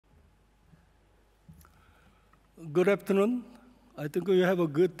Good afternoon. I think you have a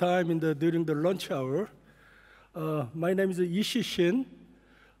good time during the lunch hour. My name is Ishi Shin,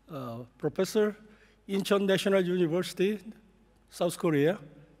 professor, Incheon National University, South Korea,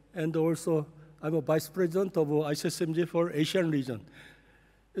 and also I'm a vice president of ICSMGE for Asian region.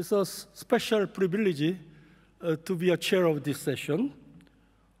 It's a special privilege to be a chair of this session.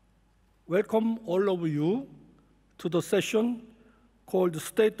 Welcome all of you to the session called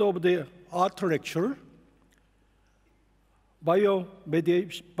State of the Art Lecture,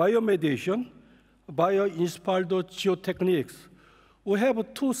 Biomediation, Bio-inspired geotechnics. We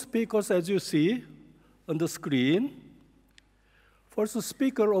have two speakers, as you see on the screen. First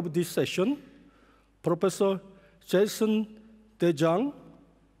speaker of this session, Professor Jason DeJong,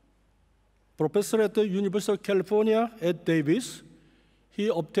 professor at the University of California at Davis. He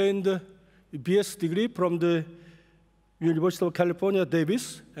obtained a BS degree from the University of California,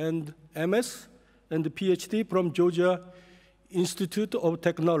 Davis, and MS and the PhD from Georgia Institute of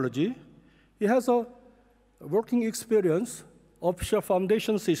Technology. He has a working experience offshore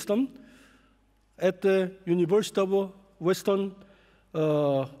foundation system at the University of Western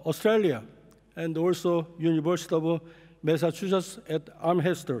Australia and also University of Massachusetts at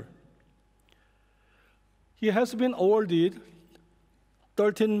Amherst. He has been awarded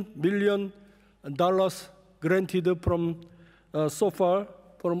 $13 million granted from so far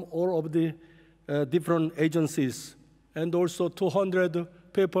from all of the different agencies, and also 200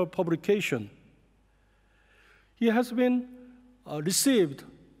 paper publication. He has been received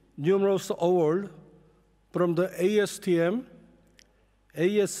numerous awards from the ASTM,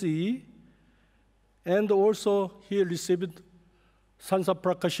 ASCE, and also he received Sansa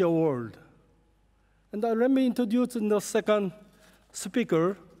Prakash Award. And let me introduce the second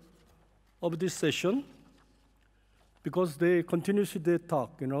speaker of this session, because they continuously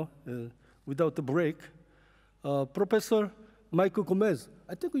talk, without a break. Professor Michael Gomez.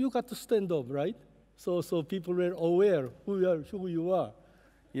 I think you got to stand up, right? So people are aware who you are.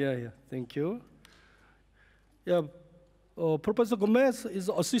 Yeah, thank you. Yeah, Professor Gomez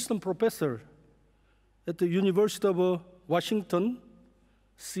is assistant professor at the University of Washington,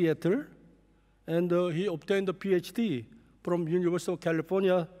 Seattle, and he obtained a PhD from University of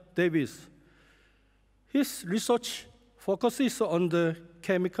California, Davis. His research focuses on the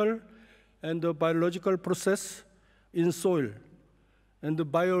chemical and the biological process in soil, and the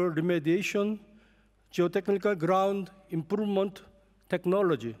bioremediation, geotechnical ground improvement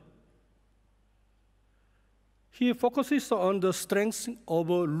technology. He focuses on the strength of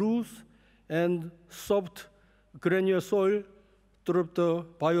loose and soft granular soil through the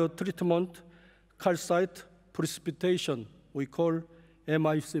biotreatment, calcite precipitation, we call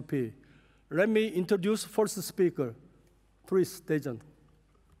MICP. Let me introduce first speaker, please, DeJong.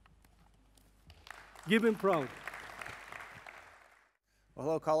 Give him proud. Well,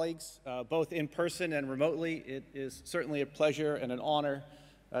 hello, colleagues, both in person and remotely. It is certainly a pleasure and an honor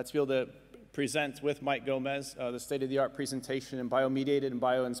to be able to present with Mike Gomez the state-of-the-art presentation in biomediated and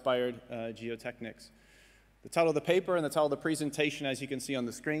bio-inspired geotechnics. The title of the paper and the title of the presentation, as you can see on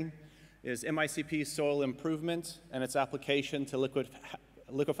the screen, is MICP Soil Improvement and its Application to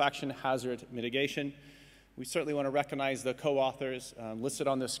Liquefaction Hazard Mitigation. We certainly want to recognize the co-authors listed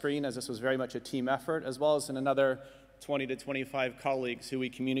on the screen, as this was very much a team effort, as well as in another 20 to 25 colleagues who we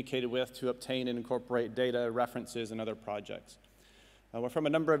communicated with to obtain and incorporate data, references, and other projects. We're from a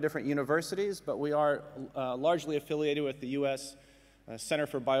number of different universities, but we are largely affiliated with the U.S. Center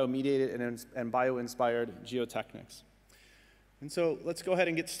for Biomediated and Bio-Inspired Geotechnics. And so let's go ahead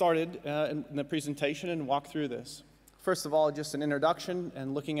and get started in the presentation and walk through this. First of all, just an introduction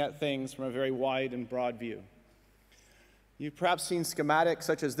and looking at things from a very wide and broad view. You've perhaps seen schematics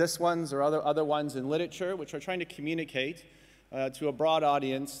such as this one's or other ones in literature, which are trying to communicate to a broad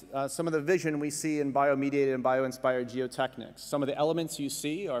audience some of the vision we see in biomediated and bio-inspired geotechnics. Some of the elements you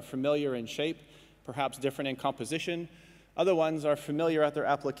see are familiar in shape, perhaps different in composition. Other ones are familiar at their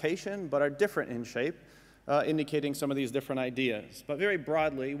application, but are different in shape, indicating some of these different ideas. But very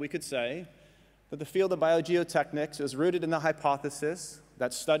broadly, we could say that the field of biogeotechnics is rooted in the hypothesis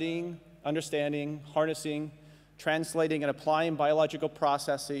that studying, understanding, harnessing, translating, and applying biological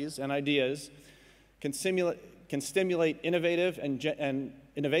processes and ideas can stimulate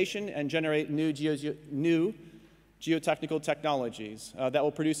innovation and generate new geotechnical technologies that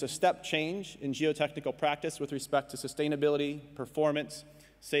will produce a step change in geotechnical practice with respect to sustainability, performance,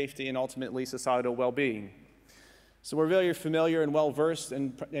 safety, and ultimately societal well-being. So we're very familiar and well-versed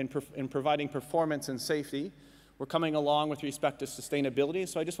in providing performance and safety. We're coming along with respect to sustainability,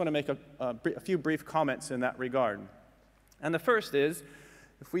 so I just want to make a few brief comments in that regard. And the first is,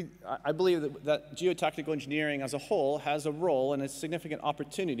 I believe that geotechnical engineering as a whole has a role and a significant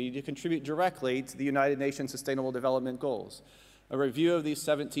opportunity to contribute directly to the United Nations Sustainable Development Goals. A review of these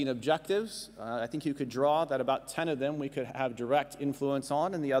 17 objectives, I think you could draw that about 10 of them we could have direct influence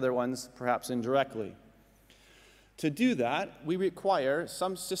on, and the other ones perhaps indirectly. To do that, we require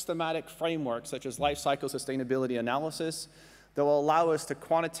some systematic framework, such as life cycle sustainability analysis, that will allow us to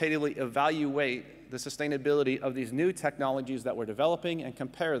quantitatively evaluate the sustainability of these new technologies that we're developing and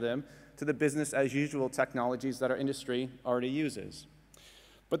compare them to the business-as-usual technologies that our industry already uses.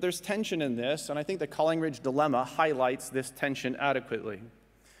 But there's tension in this, and I think the Collingridge dilemma highlights this tension adequately.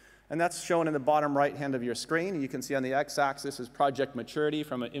 And that's shown in the bottom right-hand of your screen. You can see on the x-axis is project maturity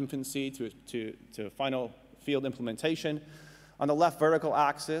from an infancy to final field implementation. On the left vertical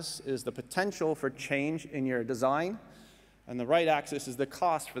axis is the potential for change in your design, and the right axis is the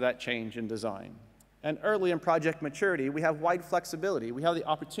cost for that change in design. And early in project maturity, we have wide flexibility. We have the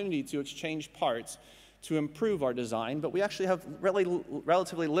opportunity to exchange parts to improve our design, but we actually have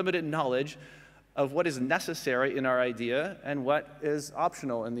relatively limited knowledge of what is necessary in our idea and what is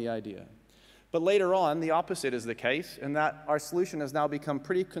optional in the idea. But later on, the opposite is the case, in that our solution has now become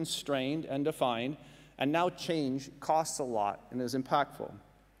pretty constrained and defined, and now change costs a lot and is impactful.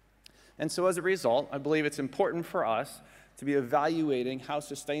 And so as a result, I believe it's important for us to be evaluating how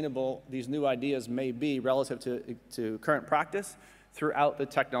sustainable these new ideas may be relative to current practice throughout the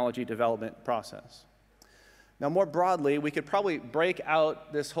technology development process. Now, more broadly, we could probably break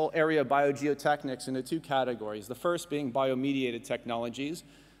out this whole area of biogeotechnics into two categories. The first being biomediated technologies,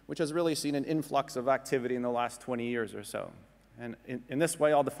 which has really seen an influx of activity in the last 20 years or so. And in this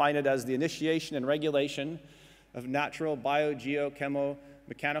way, I'll define it as the initiation and regulation of natural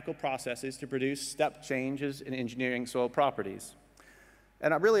biogeochemomechanical processes to produce step changes in engineering soil properties.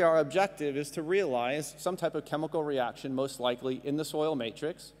 And really, our objective is to realize some type of chemical reaction, most likely in the soil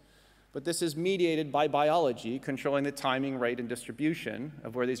matrix, but this is mediated by biology, controlling the timing, rate, and distribution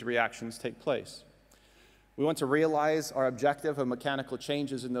of where these reactions take place. We want to realize our objective of mechanical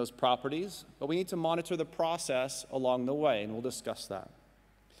changes in those properties, but we need to monitor the process along the way, and we'll discuss that.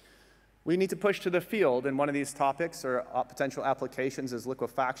 We need to push to the field, and one of these topics or potential applications is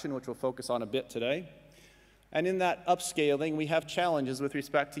liquefaction, which we'll focus on a bit today. And in that upscaling, we have challenges with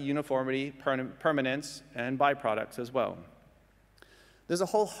respect to uniformity, permanence, and byproducts as well. There's a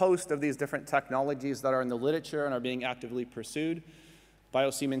whole host of these different technologies that are in the literature and are being actively pursued: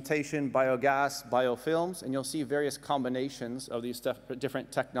 biocementation, biogas, biofilms, and you'll see various combinations of these different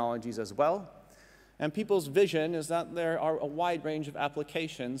technologies as well. And people's vision is that there are a wide range of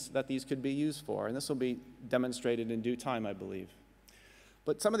applications that these could be used for, and this will be demonstrated in due time, I believe.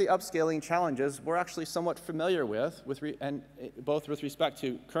 But some of the upscaling challenges we're actually somewhat familiar with both with respect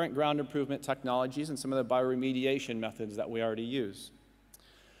to current ground improvement technologies and some of the bioremediation methods that we already use.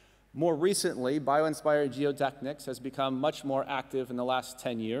 More recently, bio-inspired geotechnics has become much more active in the last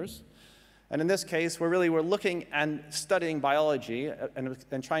 10 years. And in this case, we're looking and studying biology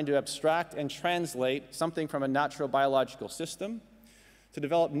and trying to abstract and translate something from a natural biological system to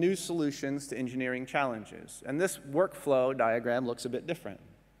develop new solutions to engineering challenges. And this workflow diagram looks a bit different.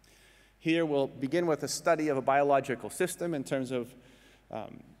 Here we'll begin with a study of a biological system in terms of,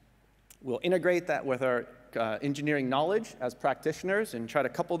 we'll integrate that with our engineering knowledge as practitioners and try to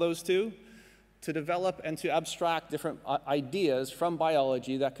couple those two to develop and to abstract different ideas from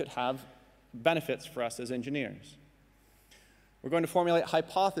biology that could have benefits for us as engineers. We're going to formulate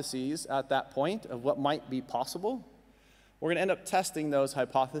hypotheses at that point of what might be possible. We're going to end up testing those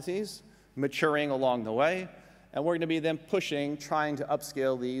hypotheses, maturing along the way, and we're going to be then trying to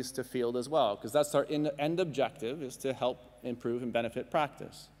upscale these to field as well, because that's our end objective, is to help improve and benefit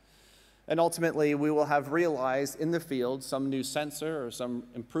practice. And ultimately, we will have realized in the field some new sensor or some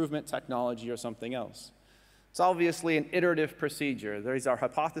improvement technology or something else. It's obviously an iterative procedure. These are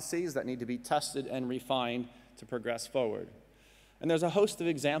hypotheses that need to be tested and refined to progress forward. And there's a host of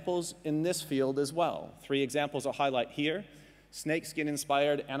examples in this field as well. 3 examples I'll highlight here: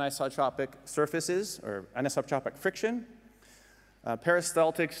 snakeskin-inspired anisotropic surfaces, or anisotropic friction,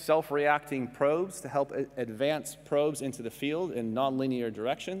 peristaltic self-reacting probes to help advance probes into the field in nonlinear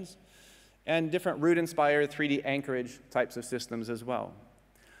directions, and different root-inspired 3D anchorage types of systems as well.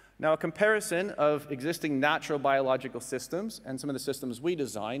 Now, a comparison of existing natural biological systems and some of the systems we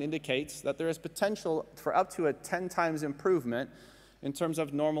design indicates that there is potential for up to a 10 times improvement in terms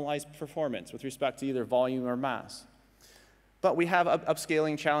of normalized performance with respect to either volume or mass. But we have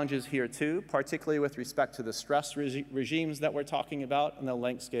upscaling challenges here too, particularly with respect to the stress regimes that we're talking about and the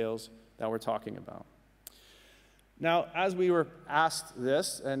length scales that we're talking about. Now, as we were asked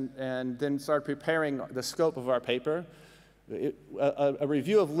this and then started preparing the scope of our paper, A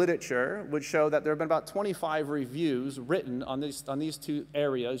review of literature would show that there have been about 25 reviews written on these two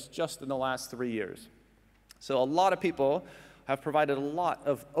areas just in the last 3 years. So a lot of people have provided a lot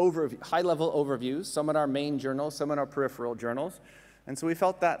of high-level overviews, some in our main journals, some in our peripheral journals. And so we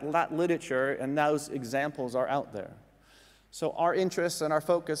felt that that literature and those examples are out there. So our interest and our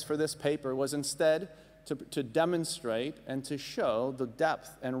focus for this paper was instead to demonstrate and to show the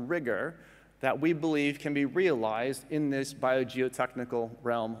depth and rigor that we believe can be realized in this biogeotechnical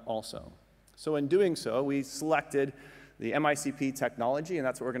realm also. So in doing so, we selected the MICP technology, and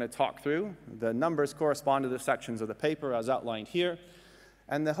that's what we're going to talk through. The numbers correspond to the sections of the paper as outlined here.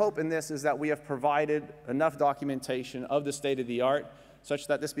 And the hope in this is that we have provided enough documentation of the state of the art such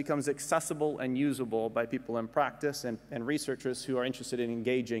that this becomes accessible and usable by people in practice and researchers who are interested in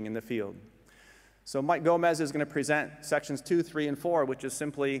engaging in the field. So Mike Gomez is going to present sections 2, 3, and 4, which is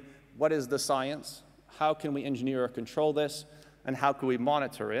simply what is the science, how can we engineer or control this, and how can we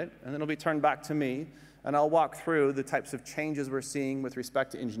monitor it? And then it'll be turned back to me, and I'll walk through the types of changes we're seeing with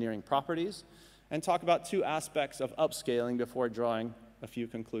respect to engineering properties and talk about 2 aspects of upscaling before drawing a few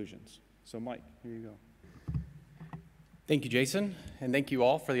conclusions. So Mike, here you go. Thank you, Jason, and thank you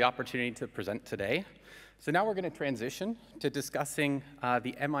all for the opportunity to present today. So now we're going to transition to discussing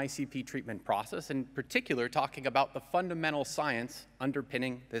the MICP treatment process, in particular talking about the fundamental science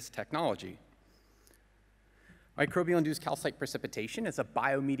underpinning this technology. Microbial-induced calcite precipitation is a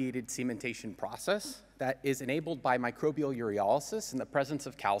biomediated cementation process that is enabled by microbial ureolysis in the presence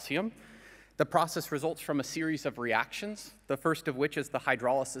of calcium. The process results from a series of reactions, the first of which is the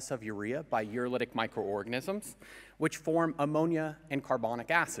hydrolysis of urea by ureolytic microorganisms, which form ammonia and carbonic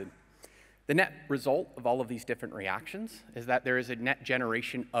acid. The net result of all of these different reactions is that there is a net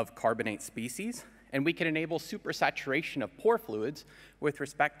generation of carbonate species, and we can enable supersaturation of pore fluids with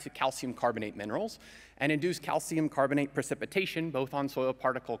respect to calcium carbonate minerals and induce calcium carbonate precipitation both on soil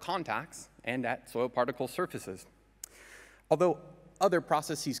particle contacts and at soil particle surfaces. Although other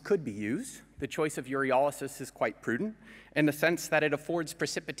processes could be used, the choice of ureolysis is quite prudent in the sense that it affords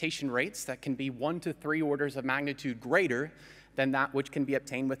precipitation rates that can be 1 to 3 orders of magnitude greater than that which can be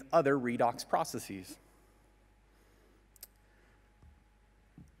obtained with other redox processes.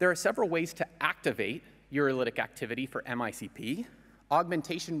 There are several ways to activate ureolytic activity for MICP.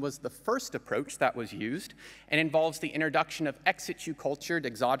 Augmentation was the first approach that was used and involves the introduction of ex situ cultured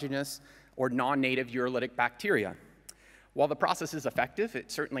exogenous or non-native ureolytic bacteria. While the process is effective, it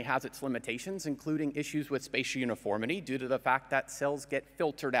certainly has its limitations, including issues with spatial uniformity due to the fact that cells get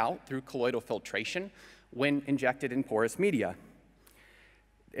filtered out through colloidal filtration when injected in porous media.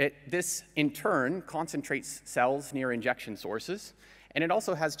 This, in turn, concentrates cells near injection sources, and it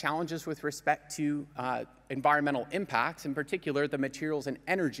also has challenges with respect to environmental impacts, in particular the materials and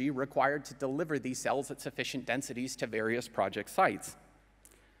energy required to deliver these cells at sufficient densities to various project sites.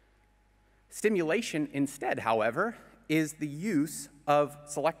 Stimulation instead, however, is the use of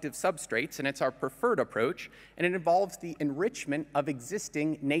selective substrates, and it's our preferred approach, and it involves the enrichment of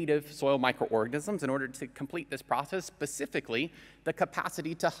existing native soil microorganisms in order to complete this process, specifically the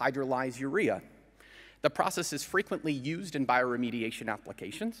capacity to hydrolyze urea. The process is frequently used in bioremediation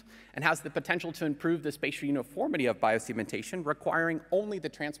applications and has the potential to improve the spatial uniformity of biocementation, requiring only the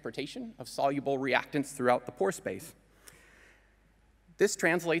transportation of soluble reactants throughout the pore space. This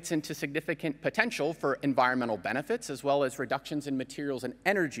translates into significant potential for environmental benefits, as well as reductions in materials and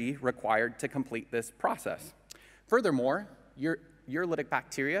energy required to complete this process. Furthermore, ureolytic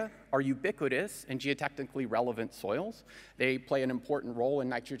bacteria are ubiquitous in geotechnically relevant soils. They play an important role in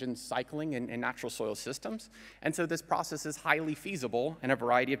nitrogen cycling in natural soil systems, and so this process is highly feasible in a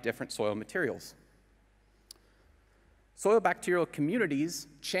variety of different soil materials. Soil bacterial communities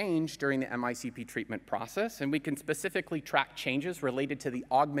change during the MICP treatment process, and we can specifically track changes related to the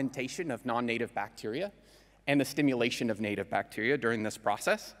augmentation of non-native bacteria and the stimulation of native bacteria during this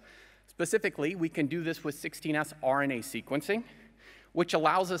process. Specifically, we can do this with 16S RNA sequencing, which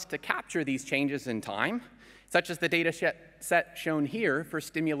allows us to capture these changes in time, such as the data set shown here for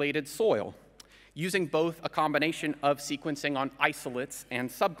stimulated soil, using both a combination of sequencing on isolates and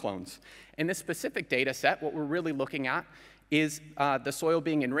subclones. In this specific data set, what we're really looking at is the soil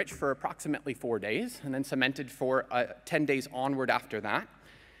being enriched for approximately 4 days and then cemented for 10 days onward after that.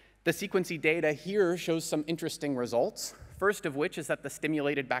 The sequencing data here shows some interesting results, first of which is that the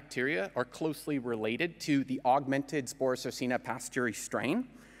stimulated bacteria are closely related to the augmented Sporosarcina pasteurii strain.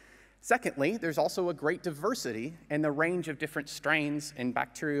 Secondly, there's also a great diversity in the range of different strains and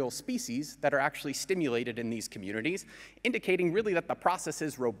bacterial species that are actually stimulated in these communities, indicating really that the process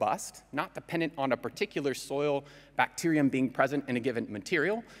is robust, not dependent on a particular soil bacterium being present in a given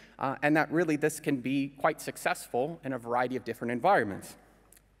material, and that really this can be quite successful in a variety of different environments.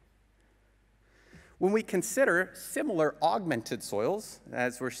 When we consider similar augmented soils,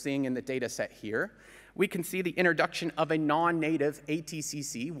 as we're seeing in the data set here, we can see the introduction of a non-native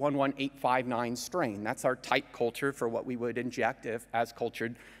ATCC 11859 strain. That's our type culture for what we would inject as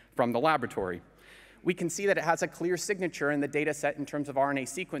cultured from the laboratory. We can see that it has a clear signature in the data set in terms of RNA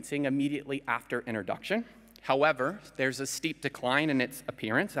sequencing immediately after introduction. However, there's a steep decline in its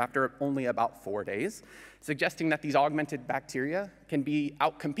appearance after only about 4 days, suggesting that these augmented bacteria can be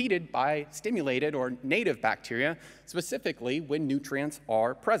outcompeted by stimulated or native bacteria, specifically when nutrients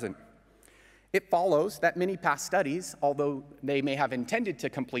are present. It follows that many past studies, although they may have intended to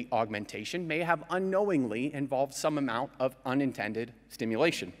complete augmentation, may have unknowingly involved some amount of unintended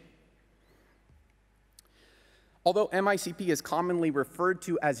stimulation. Although MICP is commonly referred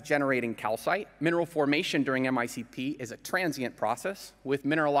to as generating calcite, mineral formation during MICP is a transient process with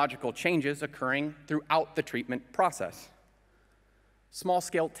mineralogical changes occurring throughout the treatment process.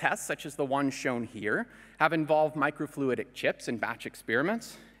 Small-scale tests, such as the one shown here, have involved microfluidic chips in batch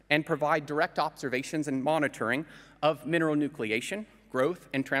experiments and provide direct observations and monitoring of mineral nucleation, growth,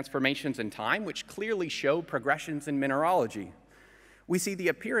 and transformations in time, which clearly show progressions in mineralogy. We see the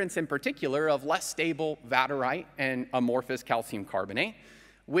appearance in particular of less stable vaterite and amorphous calcium carbonate,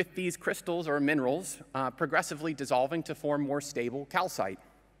 with these crystals or minerals progressively dissolving to form more stable calcite.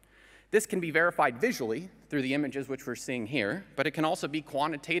 This can be verified visually through the images which we're seeing here, but it can also be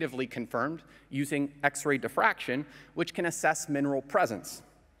quantitatively confirmed using X-ray diffraction, which can assess mineral presence.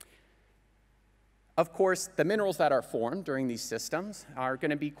 Of course, the minerals that are formed during these systems are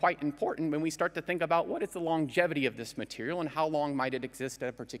going to be quite important when we start to think about what is the longevity of this material and how long might it exist at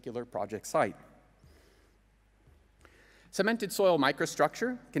a particular project site. Cemented soil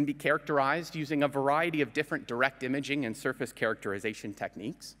microstructure can be characterized using a variety of different direct imaging and surface characterization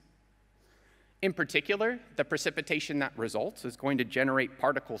techniques. In particular, the precipitation that results is going to generate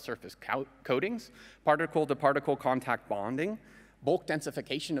particle surface coatings, particle-to-particle contact bonding, bulk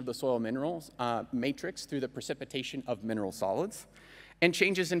densification of the soil minerals matrix through the precipitation of mineral solids, and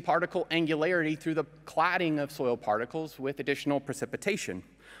changes in particle angularity through the cladding of soil particles with additional precipitation,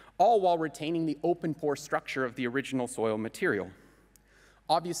 all while retaining the open pore structure of the original soil material.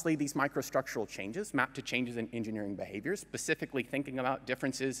 Obviously, these microstructural changes map to changes in engineering behaviors, specifically thinking about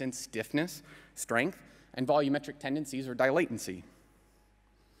differences in stiffness, strength, and volumetric tendencies or dilatancy.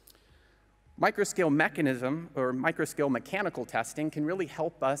 Microscale mechanism or microscale mechanical testing can really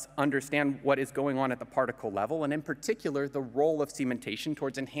help us understand what is going on at the particle level, and in particular, the role of cementation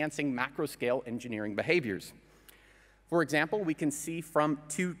towards enhancing macroscale engineering behaviors. For example, we can see from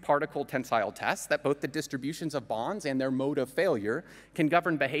 2 particle tensile tests that both the distributions of bonds and their mode of failure can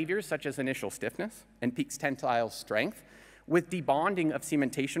govern behaviors such as initial stiffness and peak tensile strength, with debonding of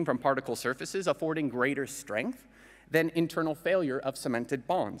cementation from particle surfaces affording greater strength than internal failure of cemented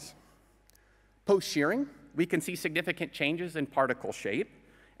bonds. Post-shearing, we can see significant changes in particle shape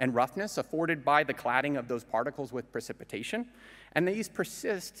and roughness afforded by the cladding of those particles with precipitation, and these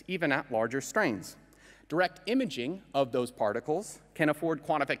persist even at larger strains. Direct imaging of those particles can afford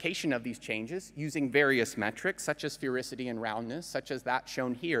quantification of these changes using various metrics, such as sphericity and roundness, such as that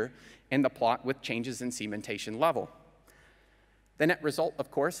shown here in the plot with changes in cementation level. The net result,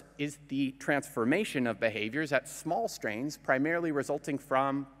 of course, is the transformation of behaviors at small strains, primarily resulting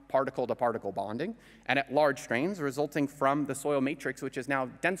from particle-to-particle bonding, and at large strains resulting from the soil matrix, which is now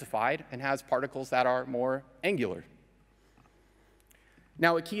densified and has particles that are more angular.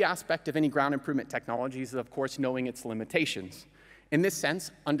 Now, a key aspect of any ground improvement technology is, of course, knowing its limitations. In this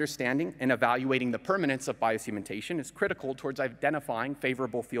sense, understanding and evaluating the permanence of biocementation is critical towards identifying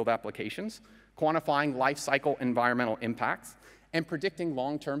favorable field applications, quantifying life cycle environmental impacts, and predicting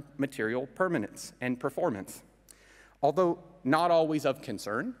long-term material permanence and performance. Although not always of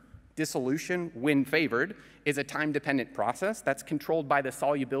concern, dissolution, when favored, is a time-dependent process that's controlled by the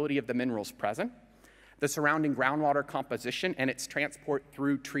solubility of the minerals present, the surrounding groundwater composition and its transport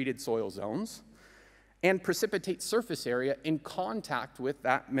through treated soil zones, and precipitate surface area in contact with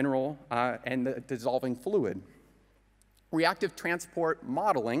that mineral and the dissolving fluid. Reactive transport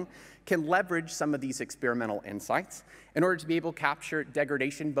modeling can leverage some of these experimental insights in order to be able to capture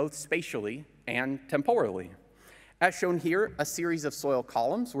degradation both spatially and temporally. As shown here, a series of soil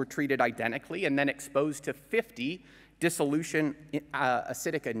columns were treated identically and then exposed to 50 dissolution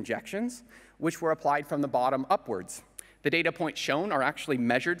acidic injections, which were applied from the bottom upwards. The data points shown are actually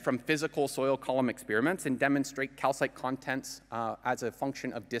measured from physical soil column experiments and demonstrate calcite contents as a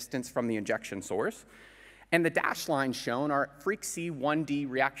function of distance from the injection source. And the dashed lines shown are Freak-C 1D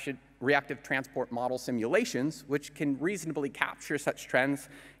reactive transport model simulations, which can reasonably capture such trends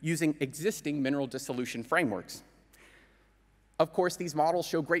using existing mineral dissolution frameworks. Of course, these models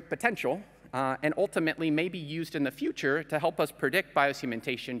show great potential and ultimately may be used in the future to help us predict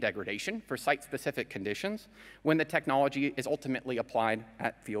biocementation degradation for site-specific conditions when the technology is ultimately applied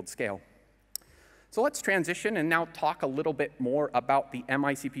at field scale. So let's transition and now talk a little bit more about the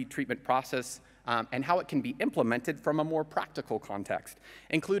MICP treatment process and how it can be implemented from a more practical context,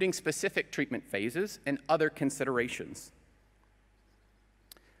 including specific treatment phases and other considerations.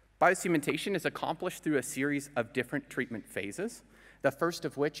 Biocementation is accomplished through a series of different treatment phases, the first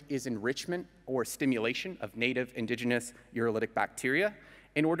of which is enrichment or stimulation of native indigenous ureolytic bacteria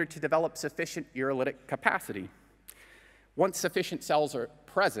in order to develop sufficient ureolytic capacity. Once sufficient cells are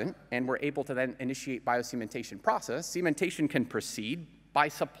present and we're able to then initiate biocementation process, cementation can proceed by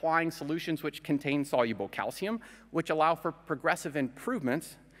supplying solutions which contain soluble calcium, which allow for progressive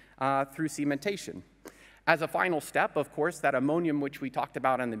improvements through cementation. As a final step, of course, that ammonium which we talked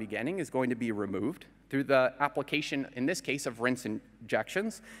about in the beginning is going to be removed through the application, in this case, of rinse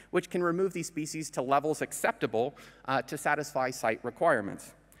injections, which can remove these species to levels acceptable to satisfy site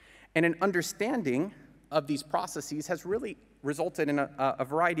requirements. And an understanding of these processes has really resulted in a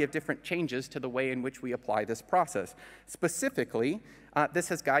variety of different changes to the way in which we apply this process. Specifically, this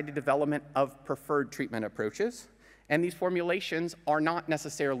has guided development of preferred treatment approaches, and these formulations are not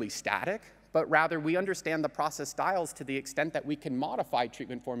necessarily static, but rather we understand the process styles to the extent that we can modify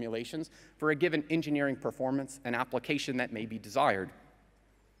treatment formulations for a given engineering performance and application that may be desired.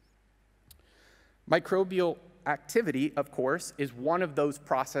 Microbial activity, of course, is one of those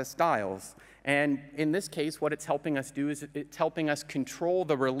process styles. And in this case, what it's helping us do is it's helping us control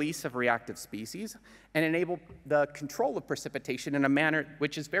the release of reactive species and enable the control of precipitation in a manner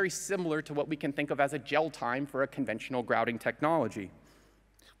which is very similar to what we can think of as a gel time for a conventional grouting technology.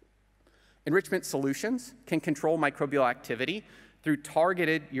 Enrichment solutions can control microbial activity through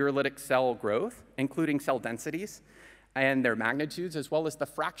targeted ureolytic cell growth, including cell densities and their magnitudes, as well as the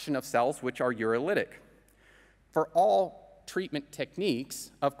fraction of cells which are ureolytic. For all treatment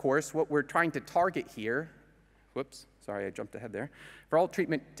techniques, of course, what we're trying to target here, whoops, sorry, I jumped ahead there. For all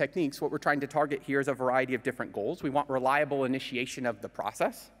treatment techniques, what we're trying to target here is a variety of different goals. We want reliable initiation of the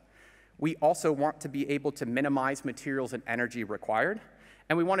process. We also want to be able to minimize materials and energy required.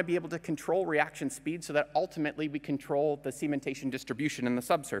 And we want to be able to control reaction speed so that ultimately we control the cementation distribution in the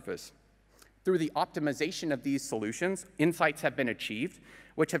subsurface. Through the optimization of these solutions, insights have been achieved,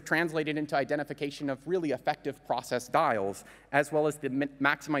 which have translated into identification of really effective process dials, as well as the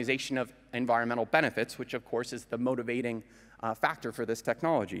maximization of environmental benefits, which of course is the motivating factor for this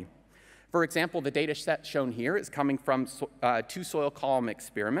technology. For example, the data set shown here is coming from 2 soil column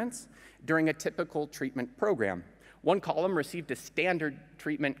experiments during a typical treatment program. One column received a standard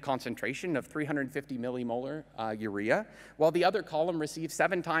treatment concentration of 350 millimolar urea, while the other column received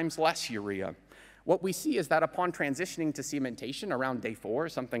 7 times less urea. What we see is that upon transitioning to cementation around day 4, or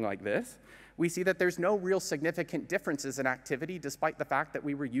something like this, we see that there's no real significant differences in activity despite the fact that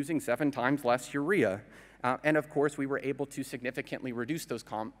we were using 7 times less urea. And of course, we were able to significantly reduce those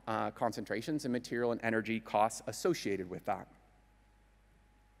concentrations and material and energy costs associated with that.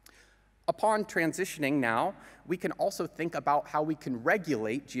 Upon transitioning now, we can also think about how we can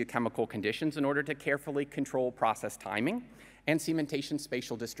regulate geochemical conditions in order to carefully control process timing and cementation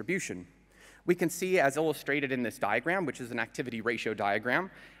spatial distribution. We can see, as illustrated in this diagram, which is an activity ratio diagram,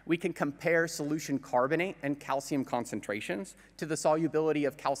 we can compare solution carbonate and calcium concentrations to the solubility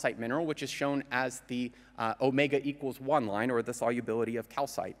of calcite mineral, which is shown as the omega equals 1 line, or the solubility of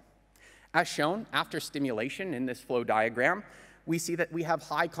calcite. As shown, after stimulation in this flow diagram, we see that we have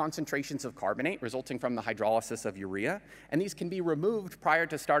high concentrations of carbonate resulting from the hydrolysis of urea, and these can be removed prior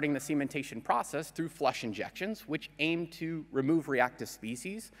to starting the cementation process through flush injections, which aim to remove reactive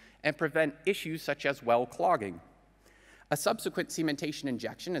species and prevent issues such as well clogging. A subsequent cementation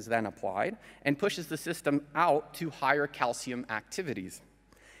injection is then applied and pushes the system out to higher calcium activities.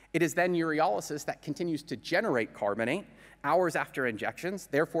 It is then ureolysis that continues to generate carbonate hours after injections,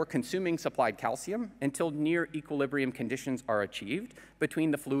 therefore consuming supplied calcium until near equilibrium conditions are achieved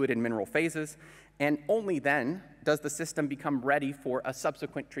between the fluid and mineral phases, and only then does the system become ready for a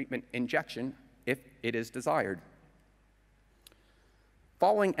subsequent treatment injection if it is desired.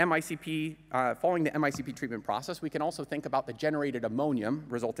 Following the MICP treatment process, we can also think about the generated ammonium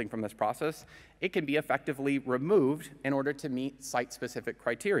resulting from this process. It can be effectively removed in order to meet site-specific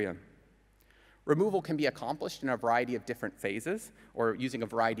criteria. Removal can be accomplished in a variety of different phases, or using a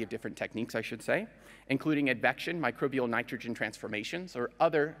variety of different techniques, I should say, including advection, microbial nitrogen transformations, or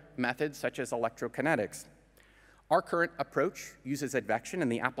other methods such as electrokinetics. Our current approach uses advection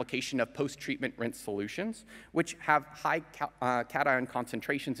and the application of post-treatment rinse solutions, which have high cation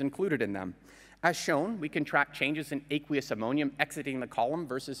concentrations included in them. As shown, we can track changes in aqueous ammonium exiting the column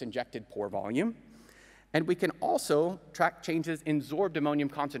versus injected pore volume. And we can also track changes in sorbed ammonium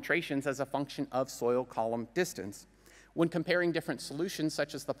concentrations as a function of soil column distance. When comparing different solutions,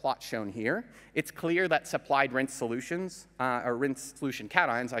 such as the plot shown here, it's clear that supplied rinse solutions, or rinse solution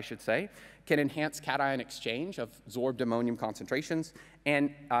cations, I should say, can enhance cation exchange of sorbed ammonium concentrations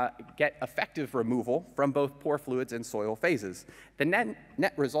and get effective removal from both pore fluids and soil phases. The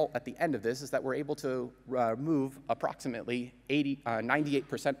net result at the end of this is that we're able to remove approximately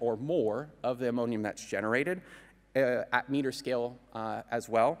 98% or more of the ammonium that's generated at meter scale as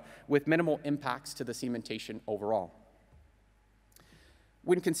well, with minimal impacts to the cementation overall.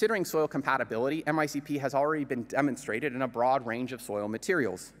 When considering soil compatibility, MICP has already been demonstrated in a broad range of soil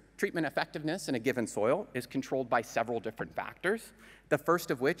materials. Treatment effectiveness in a given soil is controlled by several different factors, the first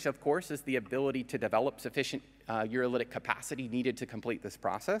of which, of course, is the ability to develop sufficient ureolytic capacity needed to complete this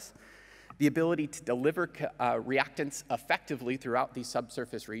process, the ability to deliver reactants effectively throughout these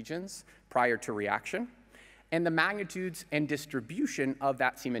subsurface regions prior to reaction, and the magnitudes and distribution of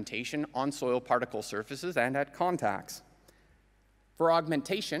that cementation on soil particle surfaces and at contacts. For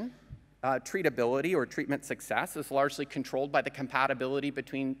augmentation, treatability or treatment success is largely controlled by the compatibility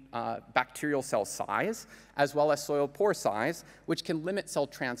between bacterial cell size as well as soil pore size, which can limit cell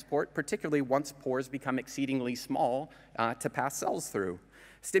transport, particularly once pores become exceedingly small to pass cells through.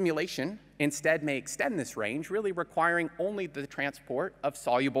 Stimulation instead may extend this range, really requiring only the transport of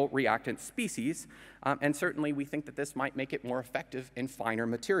soluble reactant species, and certainly we think that this might make it more effective in finer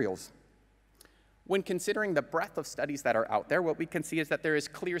materials. When considering the breadth of studies that are out there, what we can see is that there is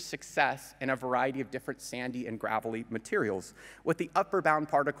clear success in a variety of different sandy and gravelly materials, with the upper bound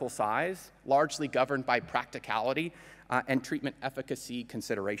particle size largely governed by practicality and treatment efficacy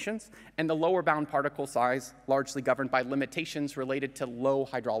considerations, and the lower bound particle size largely governed by limitations related to low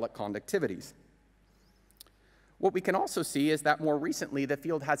hydraulic conductivities. What we can also see is that more recently the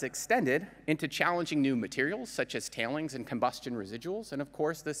field has extended into challenging new materials such as tailings and combustion residuals, and of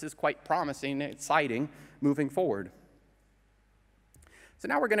course this is quite promising and exciting moving forward. So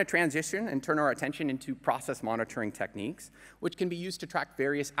now we're going to transition and turn our attention into process monitoring techniques, which can be used to track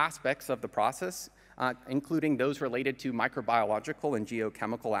various aspects of the process, including those related to microbiological and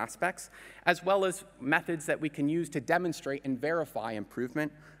geochemical aspects, as well as methods that we can use to demonstrate and verify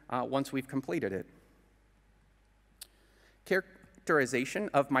improvement once we've completed it. Characterization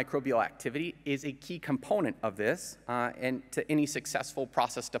of microbial activity is a key component of this and to any successful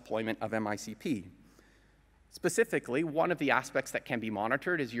process deployment of MICP. Specifically, one of the aspects that can be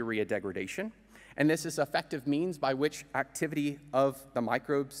monitored is urea degradation, and this is effective means by which activity of the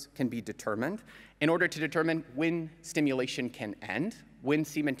microbes can be determined in order to determine when stimulation can end, when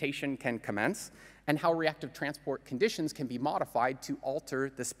cementation can commence, and how reactive transport conditions can be modified to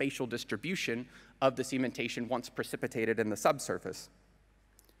alter the spatial distribution of the cementation once precipitated in the subsurface.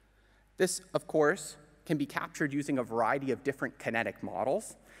 This, of course, can be captured using a variety of different kinetic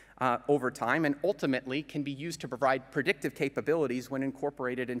models over time, and ultimately can be used to provide predictive capabilities when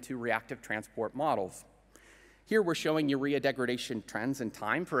incorporated into reactive transport models. Here we're showing urea degradation trends in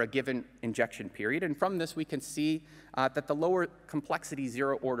time for a given injection period, and from this we can see that the lower complexity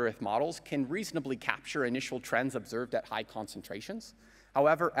zero-order earth models can reasonably capture initial trends observed at high concentrations.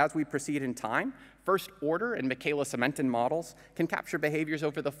 However, as we proceed in time, first-order and Michaelis-Menten models can capture behaviors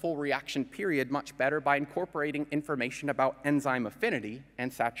over the full reaction period much better by incorporating information about enzyme affinity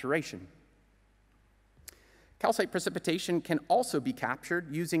and saturation. Calcite precipitation can also be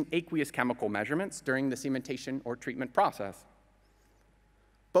captured using aqueous chemical measurements during the cementation or treatment process.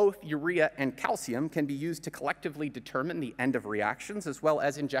 Both urea and calcium can be used to collectively determine the end of reactions as well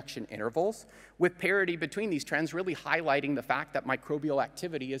as injection intervals, with parity between these trends really highlighting the fact that microbial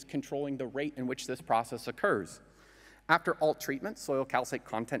activity is controlling the rate in which this process occurs. After alt treatment, soil calcite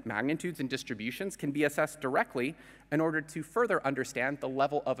content magnitudes and distributions can be assessed directly in order to further understand the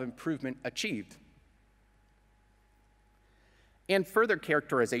level of improvement achieved. And further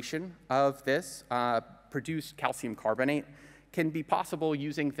characterization of this produced calcium carbonate can be possible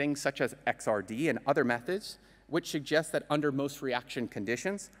using things such as XRD and other methods, which suggest that under most reaction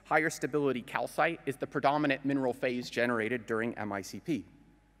conditions, higher stability calcite is the predominant mineral phase generated during MICP.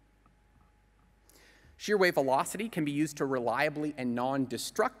 Shear wave velocity can be used to reliably and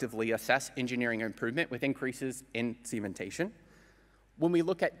non-destructively assess engineering improvement with increases in cementation. When we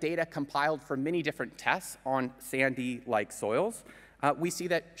look at data compiled from many different tests on sandy-like soils, we see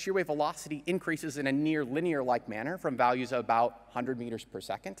that shear wave velocity increases in a near linear-like manner from values of about 100 meters per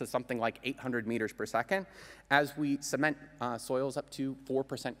second to something like 800 meters per second as we cement soils up to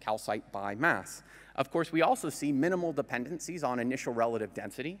 4% calcite by mass. Of course, we also see minimal dependencies on initial relative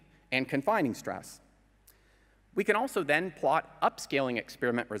density and confining stress. We can also then plot upscaling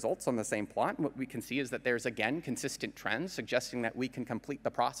experiment results on the same plot. And what we can see is that there's, again, consistent trends suggesting that we can complete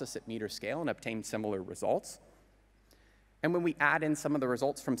the process at meter scale and obtain similar results. And when we add in some of the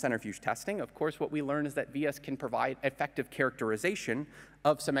results from centrifuge testing, of course, what we learn is that VS can provide effective characterization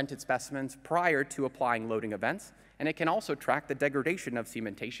of cemented specimens prior to applying loading events, and it can also track the degradation of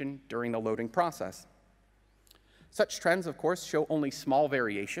cementation during the loading process. Such trends, of course, show only small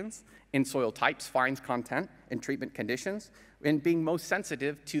variations in soil types, fines content, and treatment conditions, and being most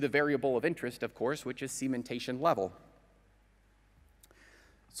sensitive to the variable of interest, of course, which is cementation level.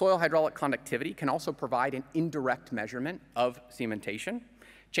 Soil hydraulic conductivity can also provide an indirect measurement of cementation.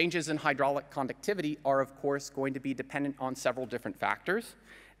 Changes in hydraulic conductivity are, of course, going to be dependent on several different factors.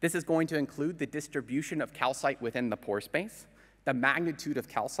 This is going to include the distribution of calcite within the pore space, the magnitude of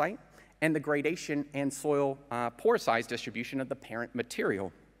calcite, and the gradation and soil pore size distribution of the parent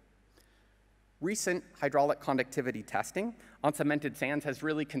material. Recent hydraulic conductivity testing on cemented sands has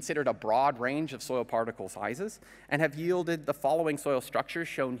really considered a broad range of soil particle sizes and have yielded the following soil structures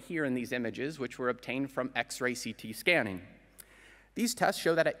shown here in these images, which were obtained from X-ray CT scanning. These tests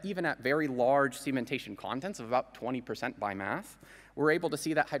show that even at very large cementation contents of about 20% by mass, we're able to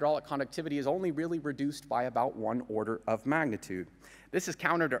see that hydraulic conductivity is only really reduced by about 1 order of magnitude. This is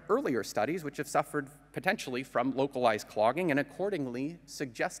counter to earlier studies which have suffered potentially from localized clogging and accordingly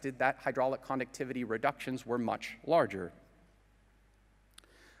suggested that hydraulic conductivity reductions were much larger.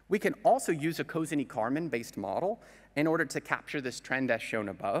 We can also use a Kozeny-Kármán-based model in order to capture this trend as shown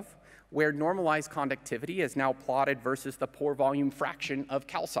above, where normalized conductivity is now plotted versus the pore volume fraction of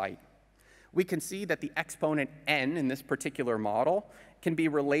calcite. We can see that the exponent n in this particular model can be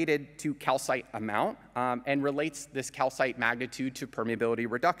related to calcite amount and relates this calcite magnitude to permeability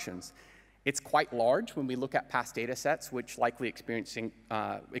reductions. It's quite large when we look at past data sets which likely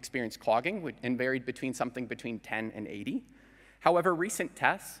experienced clogging and varied between something between 10 and 80. However, recent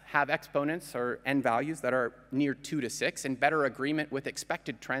tests have exponents or n values that are near 2 to 6 in better agreement with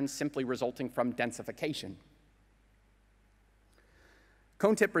expected trends simply resulting from densification.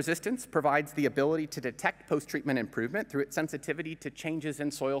 Cone tip resistance provides the ability to detect post-treatment improvement through its sensitivity to changes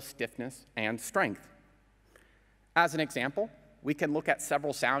in soil stiffness and strength. As an example, we can look at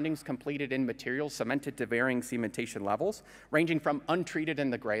several soundings completed in materials cemented to varying cementation levels, ranging from untreated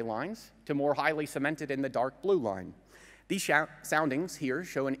in the gray lines to more highly cemented in the dark blue line. These soundings here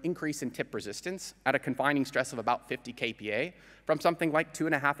show an increase in tip resistance at a confining stress of about 50 kPa from something like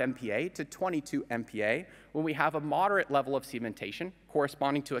 2.5 MPa to 22 MPa when we have a moderate level of cementation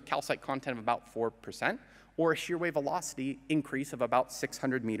corresponding to a calcite content of about 4% or a shear wave velocity increase of about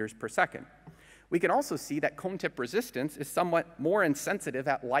 600 meters per second. We can also see that cone tip resistance is somewhat more insensitive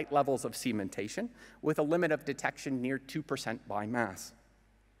at light levels of cementation with a limit of detection near 2% by mass.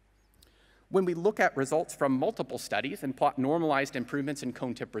 When we look at results from multiple studies and plot normalized improvements in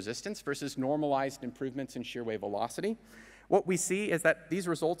cone tip resistance versus normalized improvements in shear wave velocity, what we see is that these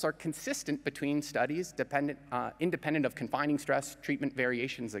results are consistent between studies independent of confining stress, treatment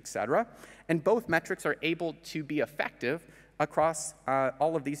variations, et cetera, and both metrics are able to be effective across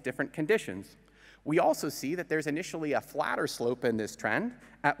all of these different conditions. We also see that there's initially a flatter slope in this trend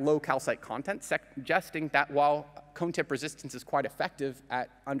at low calcite content, suggesting that while cone tip resistance is quite effective at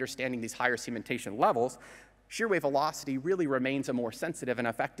understanding these higher cementation levels, shear wave velocity really remains a more sensitive and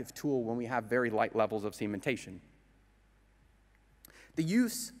effective tool when we have very light levels of cementation. The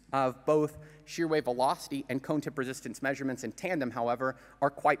use of both shear wave velocity and cone tip resistance measurements in tandem, however, are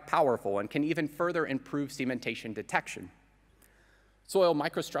quite powerful and can even further improve cementation detection. Soil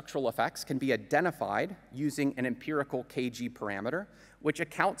microstructural effects can be identified using an empirical Kg parameter, which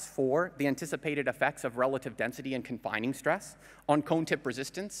accounts for the anticipated effects of relative density and confining stress on cone tip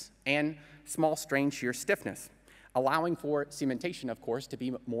resistance and small strain shear stiffness, allowing for cementation, of course, to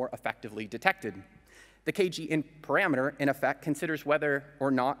be more effectively detected. The Kg parameter, in effect, considers whether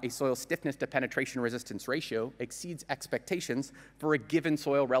or not a soil stiffness to penetration resistance ratio exceeds expectations for a given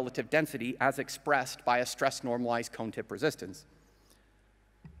soil relative density as expressed by a stress-normalized cone tip resistance.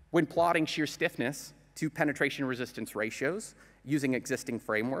 When plotting shear stiffness to penetration resistance ratios using existing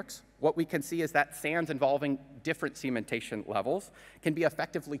frameworks, what we can see is that sands involving different cementation levels can be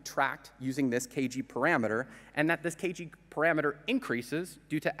effectively tracked using this Kg parameter, and that this Kg parameter increases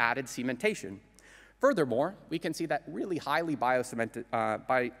due to added cementation. Furthermore, we can see that really highly biocemented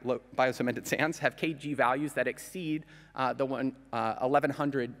sands have Kg values that exceed the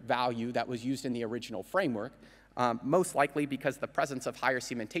 1100 value that was used in the original framework, most likely because of the presence of higher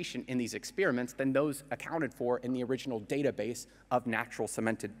cementation in these experiments than those accounted for in the original database of natural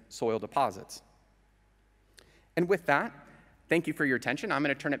cemented soil deposits. And with that, thank you for your attention. I'm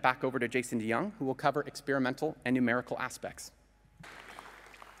going to turn it back over to Jason DeJong, who will cover experimental and numerical aspects.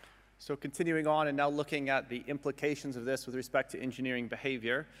 So continuing on and now looking at the implications of this with respect to engineering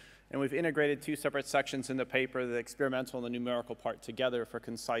behavior. And we've integrated two separate sections in the paper, the experimental and the numerical part together for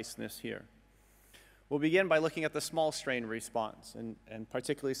conciseness here. We'll begin by looking at the small strain response and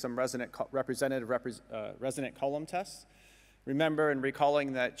particularly some resonant column tests. Remember in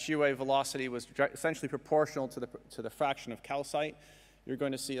recalling that shear wave velocity was essentially proportional to the fraction of calcite. You're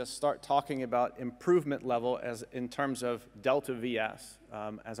going to see us start talking about improvement level as in terms of delta Vs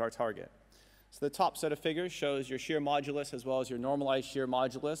as our target. So the top set of figures shows your shear modulus as well as your normalized shear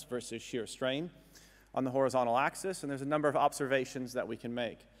modulus versus shear strain on the horizontal axis, and there's a number of observations that we can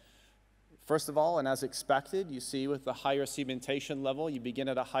make. First of all, and as expected, you see with the higher cementation level, you begin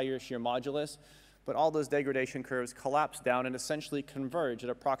at a higher shear modulus, but all those degradation curves collapse down and essentially converge at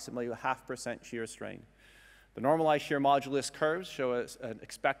approximately 0.5% shear strain. The normalized shear modulus curves show us an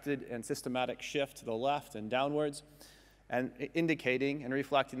expected and systematic shift to the left and downwards, and indicating and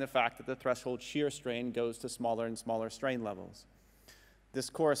reflecting the fact that the threshold shear strain goes to smaller and smaller strain levels. This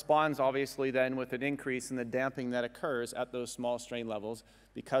corresponds obviously then with an increase in the damping that occurs at those small strain levels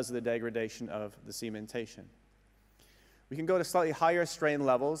because of the degradation of the cementation. We can go to slightly higher strain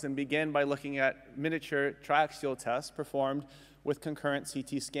levels and begin by looking at miniature triaxial tests performed with concurrent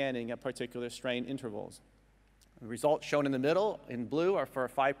CT scanning at particular strain intervals. The results shown in the middle in blue are for a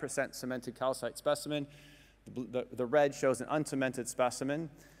 5% cemented calcite specimen. The red shows an uncemented specimen,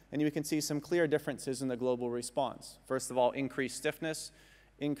 and you can see some clear differences in the global response. First of all, increased stiffness,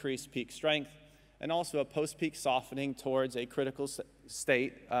 increased peak strength, and also a post-peak softening towards a critical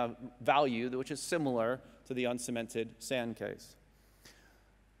state value, which is similar to the uncemented sand case.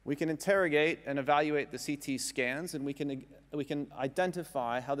 We can interrogate and evaluate the CT scans, and we can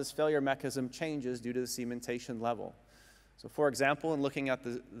identify how this failure mechanism changes due to the cementation level. So for example, in looking at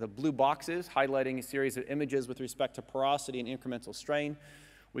the blue boxes, highlighting a series of images with respect to porosity and incremental strain,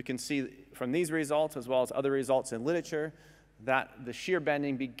 we can see from these results, as well as other results in literature, that the shear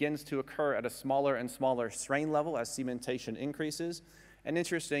bending begins to occur at a smaller and smaller strain level as cementation increases. And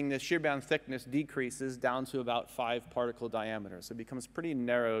interesting, the shear band thickness decreases down to about 5 particle diameters. So it becomes pretty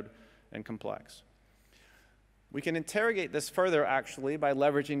narrowed and complex. We can interrogate this further, actually, by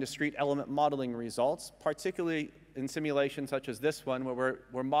leveraging discrete element modeling results, particularly in simulations such as this one, where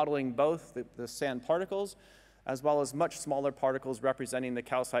we're modeling both the sand particles as well as much smaller particles representing the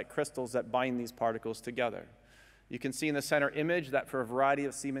calcite crystals that bind these particles together. You can see in the center image that for a variety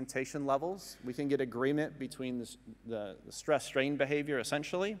of cementation levels, we can get agreement between the stress-strain behavior,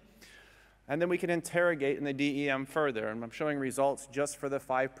 essentially. And then we can interrogate in the DEM further, and I'm showing results just for the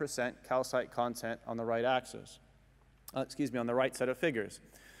 5% calcite content on the right axis. On the right set of figures.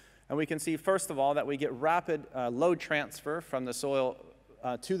 And we can see, first of all, that we get rapid load transfer from the soil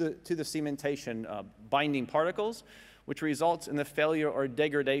to the cementation binding particles, which results in the failure or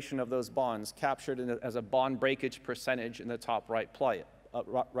degradation of those bonds captured as a bond breakage percentage in the top right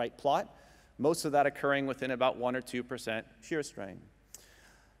plot, most of that occurring within about 1 or 2% shear strain.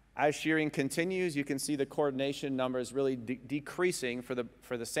 As shearing continues, you can see the coordination numbers really decreasing for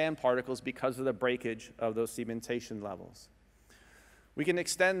the sand particles because of the breakage of those cementation levels. We can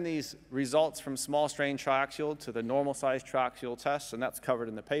extend these results from small strain triaxial to the normal size triaxial tests, and that's covered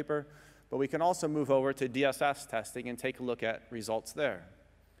in the paper. But we can also move over to DSS testing and take a look at results there.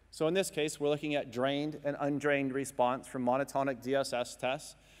 So in this case, we're looking at drained and undrained response from monotonic DSS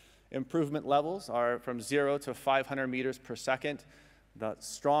tests. Improvement levels are from 0 to 500 meters per second. The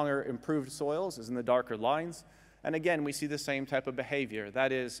stronger improved soils is in the darker lines. And again, we see the same type of behavior.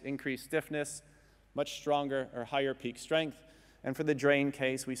 That is increased stiffness, much stronger or higher peak strength. And for the drain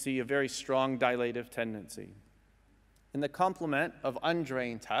case, we see a very strong dilative tendency. In the complement of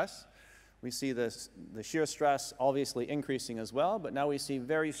undrained tests, we see the shear stress obviously increasing as well, but now we see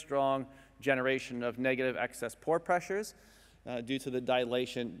very strong generation of negative excess pore pressures due to the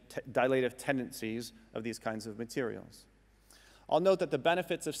dilative tendencies of these kinds of materials. I'll note that the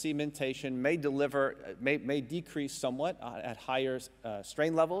benefits of cementation may decrease somewhat at higher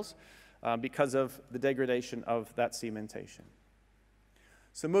strain levels because of the degradation of that cementation.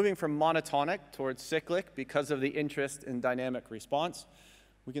 So moving from monotonic towards cyclic because of the interest in dynamic response,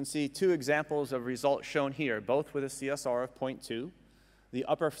 we can see two examples of results shown here, both with a CSR of 0.2. The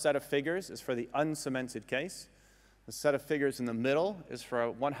upper set of figures is for the uncemented case. The set of figures in the middle is for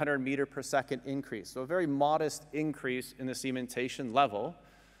a 100 meter per second increase. So a very modest increase in the cementation level.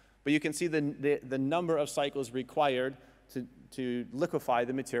 But you can see the number of cycles required to liquefy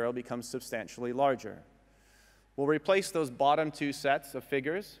the material becomes substantially larger. We'll replace those bottom two sets of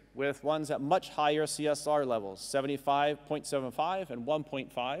figures with ones at much higher CSR levels, 75.75 and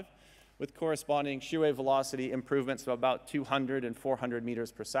 1.5, with corresponding shear wave velocity improvements of about 200 and 400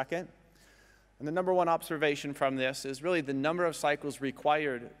 meters per second. And the number one observation from this is really the number of cycles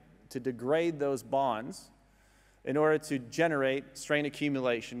required to degrade those bonds in order to generate strain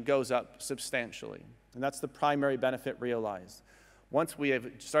accumulation goes up substantially. And that's the primary benefit realized. Once we have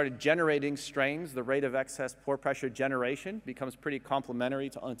started generating strains, the rate of excess pore pressure generation becomes pretty complementary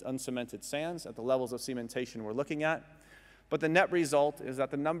to uncemented sands at the levels of cementation we're looking at. But the net result is that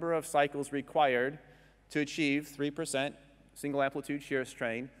the number of cycles required to achieve 3% single amplitude shear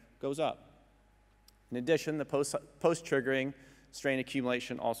strain goes up. In addition, the post-triggering strain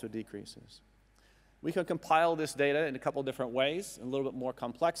accumulation also decreases. We can compile this data in a couple different ways, a little bit more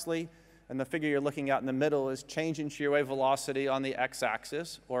complexly. And the figure you're looking at in the middle is change in shear wave velocity on the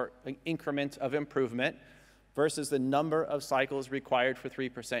x-axis, or an increment of improvement, versus the number of cycles required for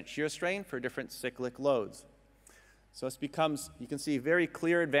 3% shear strain for different cyclic loads. So it becomes, you can see very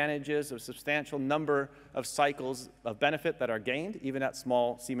clear advantages of substantial number of cycles of benefit that are gained, even at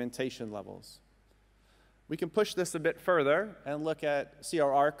small cementation levels. We can push this a bit further and look at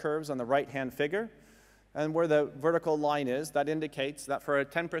CRR curves on the right-hand figure. And where the vertical line is, that indicates that for a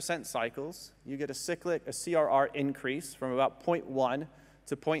 10% cycles, you get a CRR increase from about 0.1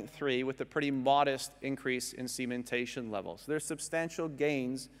 to 0.3 with a pretty modest increase in cementation levels. There's substantial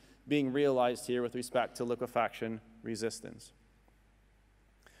gains being realized here with respect to liquefaction resistance.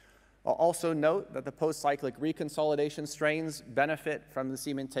 I'll also note that the post-cyclic reconsolidation strains benefit from the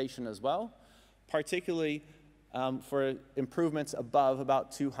cementation as well, particularly for improvements above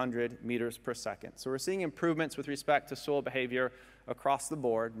about 200 meters per second. So we're seeing improvements with respect to soil behavior across the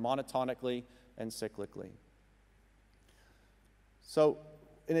board, monotonically and cyclically. So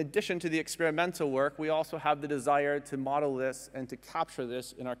in addition to the experimental work, we also have the desire to model this and to capture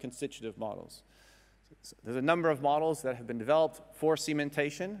this in our constitutive models. So there's a number of models that have been developed for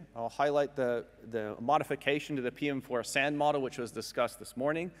cementation. I'll highlight the modification to the PM4 sand model, which was discussed this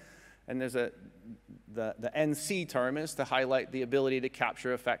morning. And there's the NC term is to highlight the ability to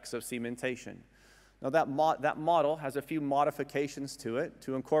capture effects of cementation. Now that model has a few modifications to it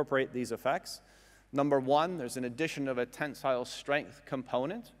to incorporate these effects. Number one, there's an addition of a tensile strength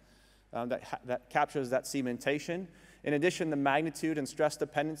component that captures that cementation. In addition, the magnitude and stress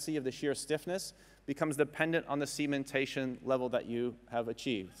dependency of the shear stiffness becomes dependent on the cementation level that you have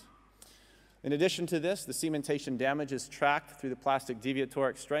achieved. In addition to this, the cementation damage is tracked through the plastic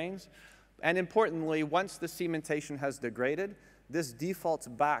deviatoric strains. And importantly, once the cementation has degraded, this defaults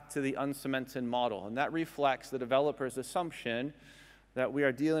back to the uncemented model. And that reflects the developer's assumption that we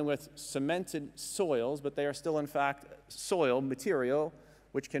are dealing with cemented soils, but they are still, in fact, soil material,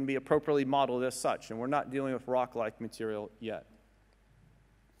 which can be appropriately modeled as such. And we're not dealing with rock-like material yet.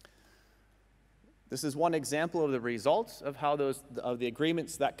 This is one example of the results of how of the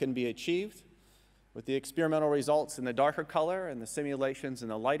agreements that can be achieved, with the experimental results in the darker color and the simulations in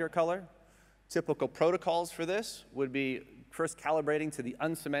the lighter color. Typical protocols for this would be first calibrating to the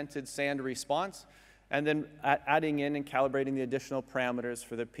uncemented sand response, and then adding in and calibrating the additional parameters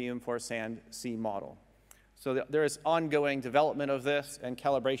for the PM4 sand C model. So there is ongoing development of this and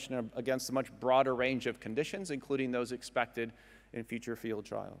calibration against a much broader range of conditions, including those expected in future field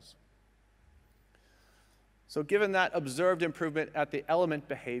trials. So given that observed improvement at the element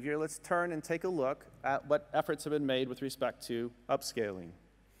behavior, let's turn and take a look at what efforts have been made with respect to upscaling.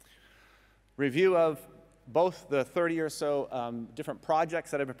 Review of both the 30 or so different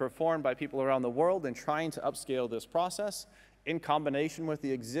projects that have been performed by people around the world in trying to upscale this process in combination with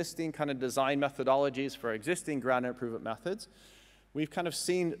the existing kind of design methodologies for existing ground improvement methods. We've kind of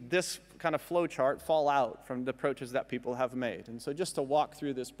seen this kind of flow chart fall out from the approaches that people have made. And so just to walk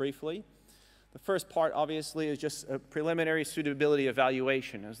through this briefly, the first part, obviously, is just a preliminary suitability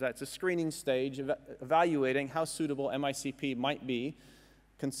evaluation, as that's a screening stage of evaluating how suitable MICP might be,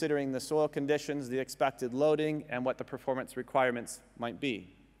 considering the soil conditions, the expected loading, and what the performance requirements might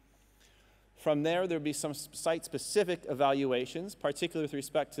be. From there, there'll be some site-specific evaluations, particularly with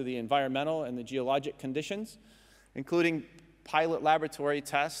respect to the environmental and the geologic conditions, including pilot laboratory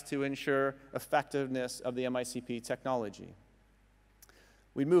tests to ensure effectiveness of the MICP technology.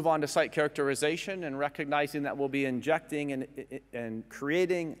 We move on to site characterization and recognizing that we'll be injecting and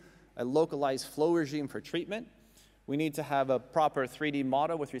creating a localized flow regime for treatment. We need to have a proper 3D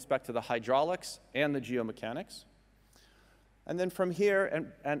model with respect to the hydraulics and the geomechanics. And then from here,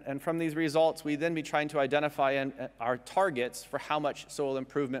 and from these results, we then be trying to identify our targets for how much soil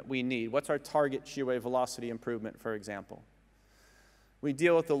improvement we need. What's our target shear wave velocity improvement, for example? We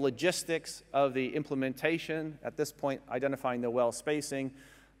deal with the logistics of the implementation, at this point identifying the well spacing,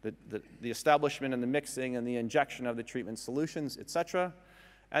 the establishment and the mixing and the injection of the treatment solutions, et cetera.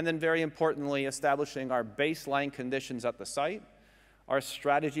 And then very importantly, establishing our baseline conditions at the site, our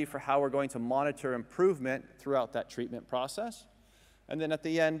strategy for how we're going to monitor improvement throughout that treatment process, and then at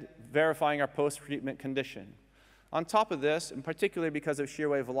the end, verifying our post-treatment condition. On top of this, and particularly because of shear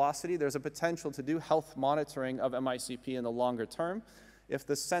wave velocity, there's a potential to do health monitoring of MICP in the longer term if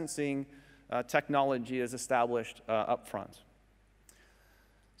the sensing technology is established up front.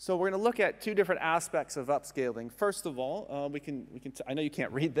 So we're going to look at two different aspects of upscaling. First of all, I know you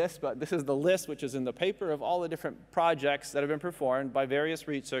can't read this, but this is the list which is in the paper of all the different projects that have been performed by various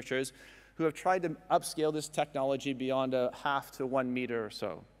researchers who have tried to upscale this technology beyond a 0.5 to 1 meter or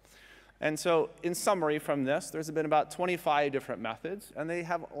so. And so in summary from this, there's been about 25 different methods, and they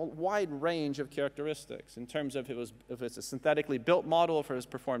have a wide range of characteristics in terms of if it's a synthetically built model, if it was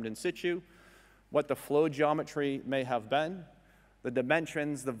performed in situ, what the flow geometry may have been, the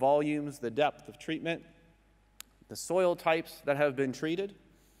dimensions, the volumes, the depth of treatment, the soil types that have been treated,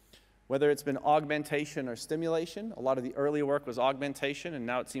 whether it's been augmentation or stimulation. A lot of the early work was augmentation, and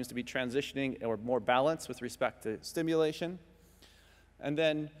now it seems to be transitioning or more balanced with respect to stimulation. And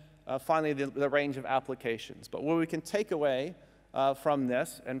then finally, the range of applications. But what we can take away from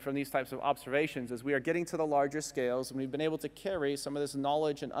this and from these types of observations is we are getting to the larger scales, and we've been able to carry some of this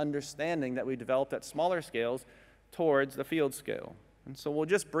knowledge and understanding that we developed at smaller scales towards the field scale. And so we'll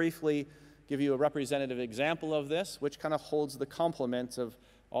just briefly give you a representative example of this, which kind of holds the complement of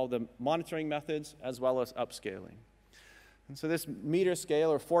all the monitoring methods as well as upscaling. And so this meter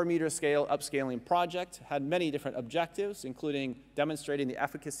scale or 4 meter scale upscaling project had many different objectives, including demonstrating the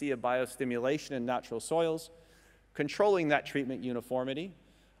efficacy of biostimulation in natural soils, controlling that treatment uniformity,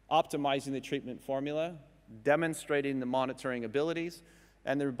 optimizing the treatment formula, demonstrating the monitoring abilities,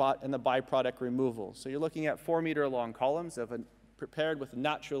 and the byproduct removal. So you're looking at 4 meter long columns prepared with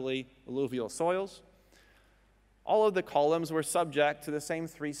naturally alluvial soils. All of the columns were subject to the same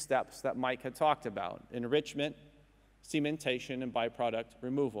 3 steps that Mike had talked about: enrichment, cementation, and byproduct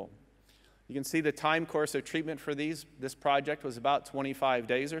removal. You can see the time course of treatment for this project was about 25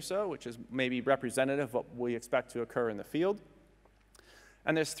 days or so, which is maybe representative of what we expect to occur in the field.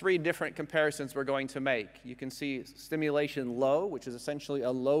 And there's 3 different comparisons we're going to make. You can see stimulation low, which is essentially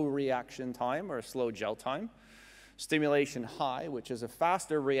a low reaction time or a slow gel time. Stimulation high, which is a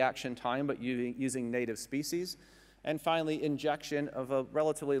faster reaction time but using native species. And finally, injection of a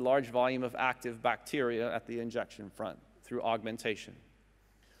relatively large volume of active bacteria at the injection front through augmentation.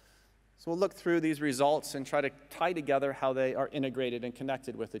 So we'll look through these results and try to tie together how they are integrated and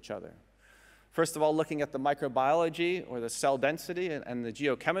connected with each other. First of all, looking at the microbiology or the cell density and the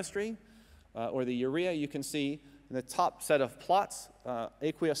geochemistry or the urea, you can see in the top set of plots,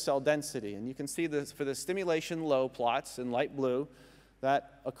 aqueous cell density. And you can see this for the stimulation low plots in light blue,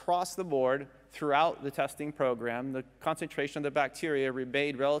 that across the board, throughout the testing program, the concentration of the bacteria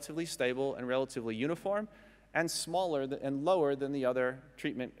remained relatively stable and relatively uniform, and smaller and lower than the other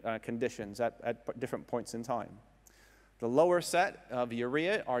treatment conditions at different points in time. The lower set of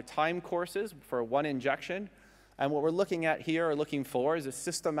urea are time courses for 1 injection, and what we're looking at here or looking for is a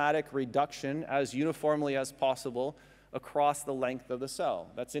systematic reduction as uniformly as possible across the length of the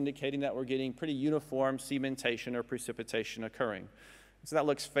cell. That's indicating that we're getting pretty uniform cementation or precipitation occurring. So that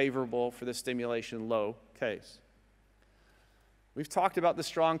looks favorable for the stimulation low case. We've talked about the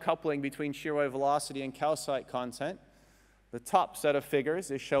strong coupling between shear wave velocity and calcite content. The top set of figures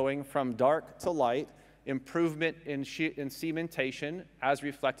is showing from dark to light improvement in cementation as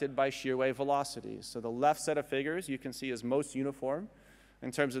reflected by shear wave velocity. So the left set of figures you can see is most uniform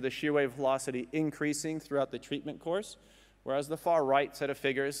in terms of the shear wave velocity increasing throughout the treatment course, whereas the far right set of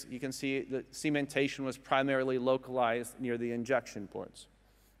figures, you can see that cementation was primarily localized near the injection ports.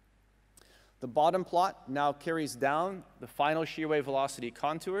 The bottom plot now carries down the final shear wave velocity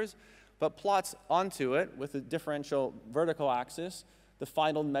contours, but plots onto it with a differential vertical axis the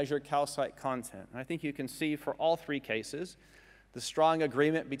final measured calcite content. And I think you can see for all 3 cases, the strong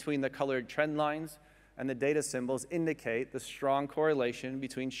agreement between the colored trend lines and the data symbols indicate the strong correlation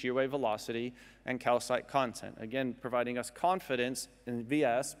between shear wave velocity and calcite content. Again, providing us confidence in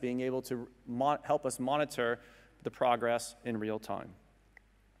VS being able to help us monitor the progress in real time.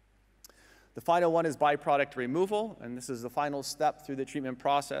 The final one is byproduct removal, and this is the final step through the treatment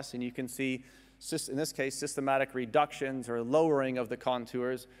process, and you can see in this case, systematic reductions or lowering of the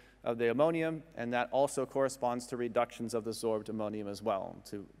contours of the ammonium, and that also corresponds to reductions of the sorbed ammonium as well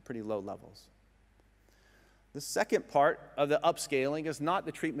to pretty low levels. The second part of the upscaling is not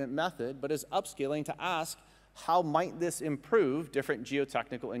the treatment method, but is upscaling to ask how might this improve different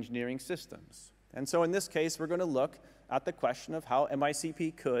geotechnical engineering systems. And so in this case, we're going to look at the question of how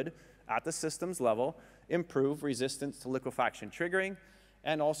MICP could, at the systems level, improve resistance to liquefaction triggering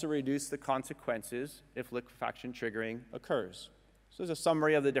and also reduce the consequences if liquefaction triggering occurs. So there's a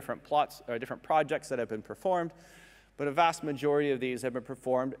summary of the different plots or different projects that have been performed, but a vast majority of these have been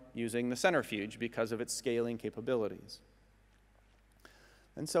performed using the centrifuge because of its scaling capabilities.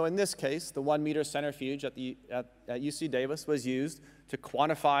 And so in this case, the 1 meter centrifuge at UC Davis was used to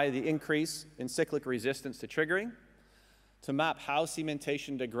quantify the increase in cyclic resistance to triggering, to map how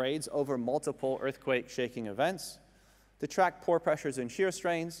cementation degrades over multiple earthquake shaking events, to track pore pressures and shear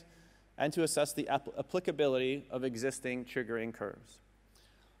strains, and to assess the applicability of existing triggering curves.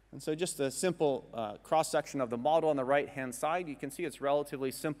 And so just a simple cross-section of the model on the right-hand side, you can see it's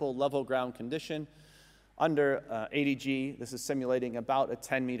relatively simple level ground condition. Under ADG, this is simulating about a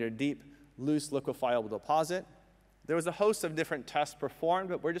 10-meter deep, loose liquefiable deposit. There was a host of different tests performed,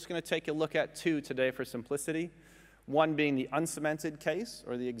 but we're just going to take a look at two today for simplicity. One being the uncemented case,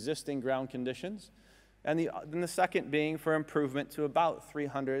 or the existing ground conditions, and the second being for improvement to about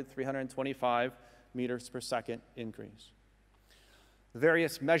 325 meters per second increase. The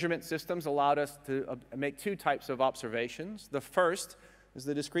various measurement systems allowed us to make two types of observations. The first is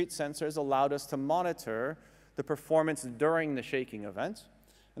the discrete sensors allowed us to monitor the performance during the shaking event.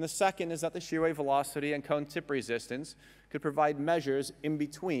 And the second is that the shear wave velocity and cone tip resistance could provide measures in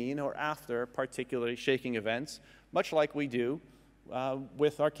between or after particular shaking events, much like we do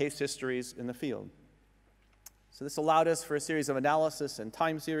with our case histories in the field. So this allowed us for a series of analysis and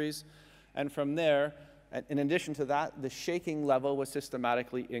time series, and from there, in addition to that, the shaking level was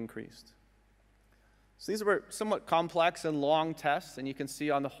systematically increased. So these were somewhat complex and long tests, and you can see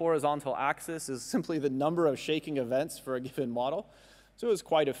on the horizontal axis is simply the number of shaking events for a given model. So it was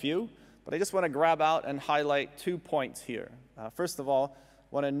quite a few, but I just want to grab out and highlight 2 points here. First of all,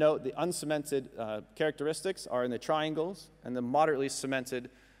 I want to note the uncemented characteristics are in the triangles, and the moderately cemented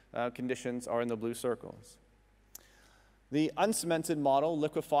conditions are in the blue circles. The uncemented model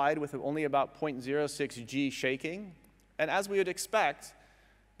liquefied with only about 0.06 G shaking, and as we would expect,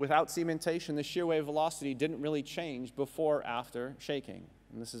 without cementation, the shear wave velocity didn't really change before or after shaking,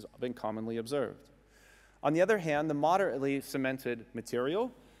 and this has been commonly observed. On the other hand, the moderately cemented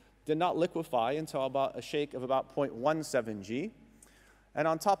material did not liquefy until about a shake of about 0.17 G, and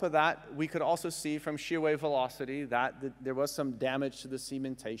on top of that, we could also see from shear wave velocity that there was some damage to the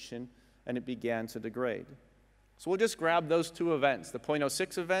cementation, and it began to degrade. So we'll just grab those two events, the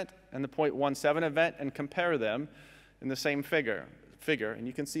 0.06 event and the 0.17 event, and compare them in the same figure, and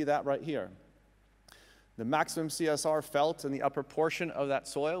you can see that right here. The maximum CSR felt in the upper portion of that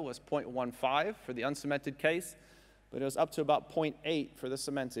soil was 0.15 for the uncemented case, but it was up to about 0.8 for the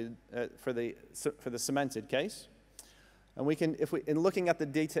cemented cemented case. And we can, in looking at the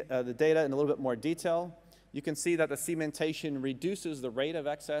data in a little bit more detail, you can see that the cementation reduces the rate of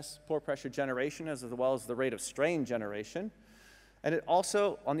excess pore pressure generation as well as the rate of strain generation. And it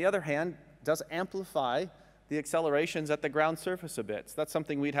also, on the other hand, does amplify the accelerations at the ground surface a bit. So that's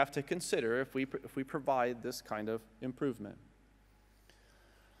something we'd have to consider if we provide this kind of improvement.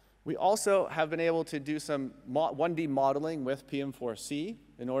 We also have been able to do some 1D modeling with PM4C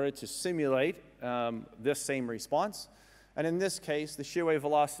in order to simulate this same response. And in this case, the shear wave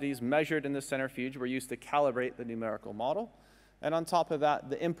velocities measured in the centrifuge were used to calibrate the numerical model. And on top of that,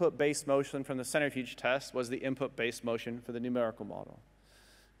 the input-based motion from the centrifuge test was the input-based motion for the numerical model.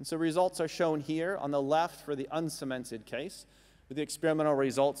 And so results are shown here on the left for the uncemented case, with the experimental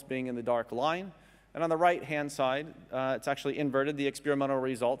results being in the dark line. And on the right-hand side, it's actually inverted. The experimental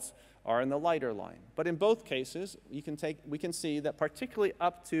results are in the lighter line. But in both cases, we can see that particularly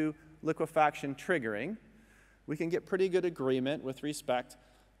up to liquefaction triggering, we can get pretty good agreement with respect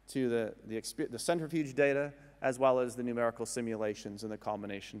to the centrifuge data as well as the numerical simulations and the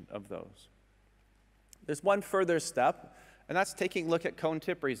combination of those. There's one further step, and that's taking a look at cone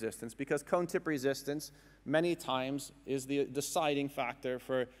tip resistance, because cone tip resistance many times is the deciding factor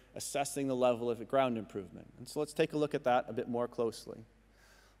for assessing the level of ground improvement. And so let's take a look at that a bit more closely.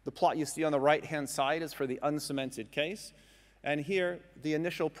 The plot you see on the right-hand side is for the uncemented case. And here, the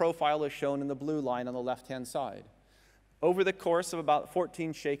initial profile is shown in the blue line on the left-hand side. Over the course of about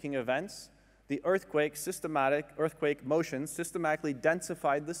 14 shaking events, the earthquake motion systematically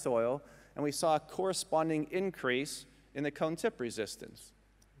densified the soil, and we saw a corresponding increase in the cone tip resistance.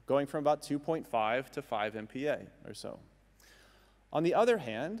 going from about 2.5 to 5 MPa or so. On the other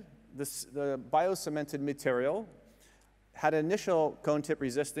hand, the biocemented material had initial cone tip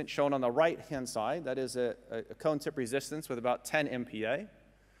resistance shown on the right-hand side. That is a cone tip resistance with about 10 MPa.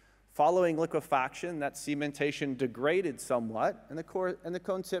 Following liquefaction, that cementation degraded somewhat, and the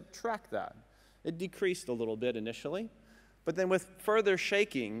cone tip tracked that. It decreased a little bit initially, but then with further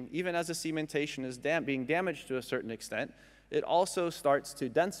shaking, even as the cementation is being damaged to a certain extent, it also starts to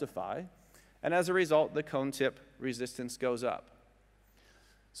densify, and as a result, the cone tip resistance goes up.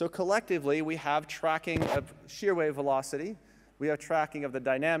 So collectively, we have tracking of shear wave velocity, we have tracking of the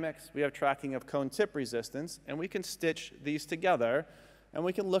dynamics, we have tracking of cone tip resistance, and we can stitch these together, and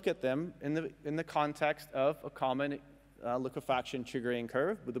we can look at them in the context of a common liquefaction triggering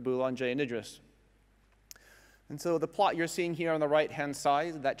curve with the Boulanger and Idris. And so the plot you're seeing here on the right-hand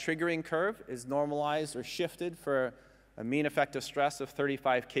side, that triggering curve is normalized or shifted for a mean effective stress of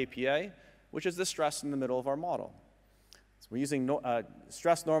 35 kPa, which is the stress in the middle of our model. So we're using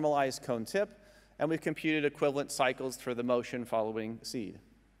stress-normalized cone tip, and we've computed equivalent cycles for the motion following seed.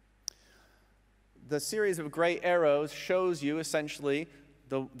 The series of gray arrows shows you essentially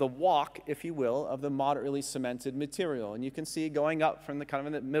the walk, if you will, of the moderately cemented material. And you can see going up from the kind of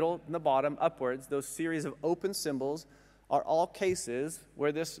in the middle and the bottom upwards, those series of open symbols are all cases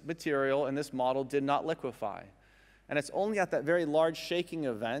where this material and this model did not liquefy. And it's only at that very large shaking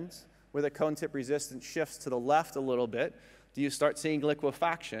event where the cone tip resistance shifts to the left a little bit do you start seeing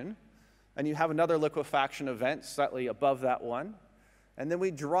liquefaction. And you have another liquefaction event slightly above that one. And then we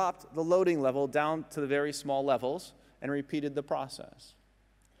dropped the loading level down to the very small levels and repeated the process.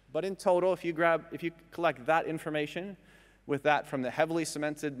 But in total, if you collect that information with that from the heavily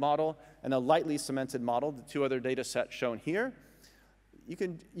cemented model and a lightly cemented model, the two other data sets shown here, you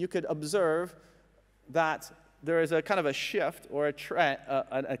could observe that there is a kind of a shift or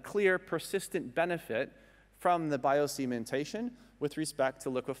a clear persistent benefit from the biocementation with respect to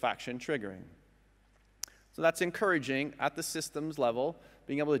liquefaction triggering. So that's encouraging at the systems level,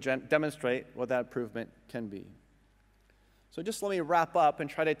 being able to demonstrate what that improvement can be. So just let me wrap up and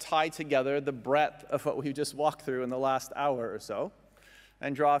try to tie together the breadth of what we just walked through in the last hour or so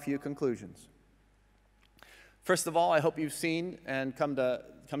and draw a few conclusions. First of all, I hope you've seen and come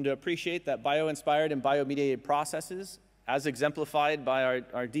to appreciate that bio-inspired and bio-mediated processes, as exemplified by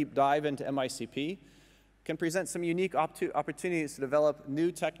our deep dive into MICP, can present some unique opportunities to develop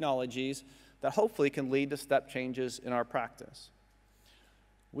new technologies that hopefully can lead to step changes in our practice.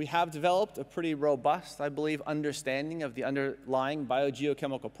 We have developed a pretty robust, I believe, understanding of the underlying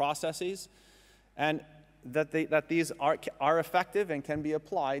biogeochemical processes, and that these are effective and can be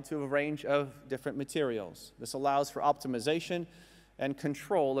applied to a range of different materials. This allows for optimization and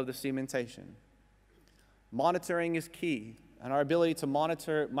control of the cementation. Monitoring is key, and our ability to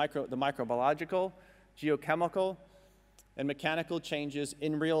monitor the microbiological, geochemical, and mechanical changes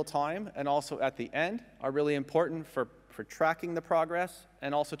in real time and also at the end are really important for tracking the progress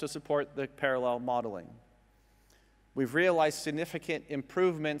and also to support the parallel modeling. We've realized significant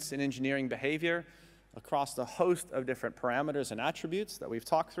improvements in engineering behavior across the host of different parameters and attributes that we've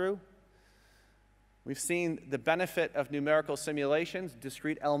talked through. We've seen the benefit of numerical simulations,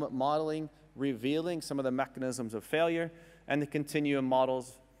 discrete element modeling, revealing some of the mechanisms of failure, and the continuum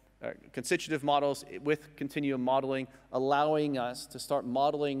models, constitutive models with continuum modeling, allowing us to start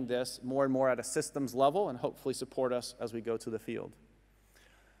modeling this more and more at a systems level and hopefully support us as we go to the field.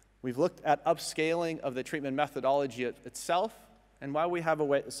 We've looked at upscaling of the treatment methodology itself, and while we have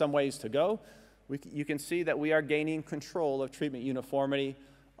some ways to go, you can see that we are gaining control of treatment uniformity,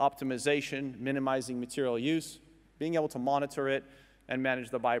 optimization, minimizing material use, being able to monitor it, and manage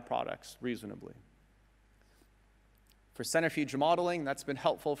the byproducts reasonably. For centrifuge modeling, that's been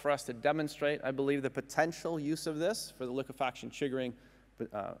helpful for us to demonstrate, I believe, the potential use of this for the liquefaction triggering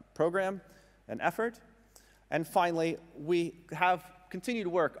program and effort. And finally, we have continued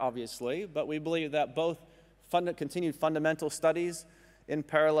work, obviously, but we believe that both continued fundamental studies in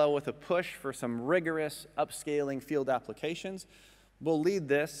parallel with a push for some rigorous upscaling field applications will lead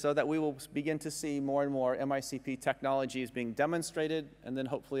this so that we will begin to see more and more MICP technologies being demonstrated and then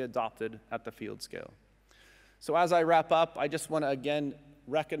hopefully adopted at the field scale. So as I wrap up, I just want to again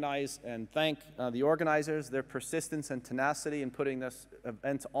recognize and thank the organizers, their persistence and tenacity in putting this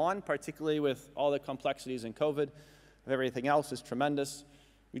event on, particularly with all the complexities in COVID. Everything else is tremendous.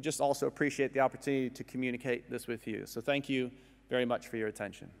 We just also appreciate the opportunity to communicate this with you. So thank you very much for your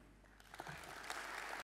attention.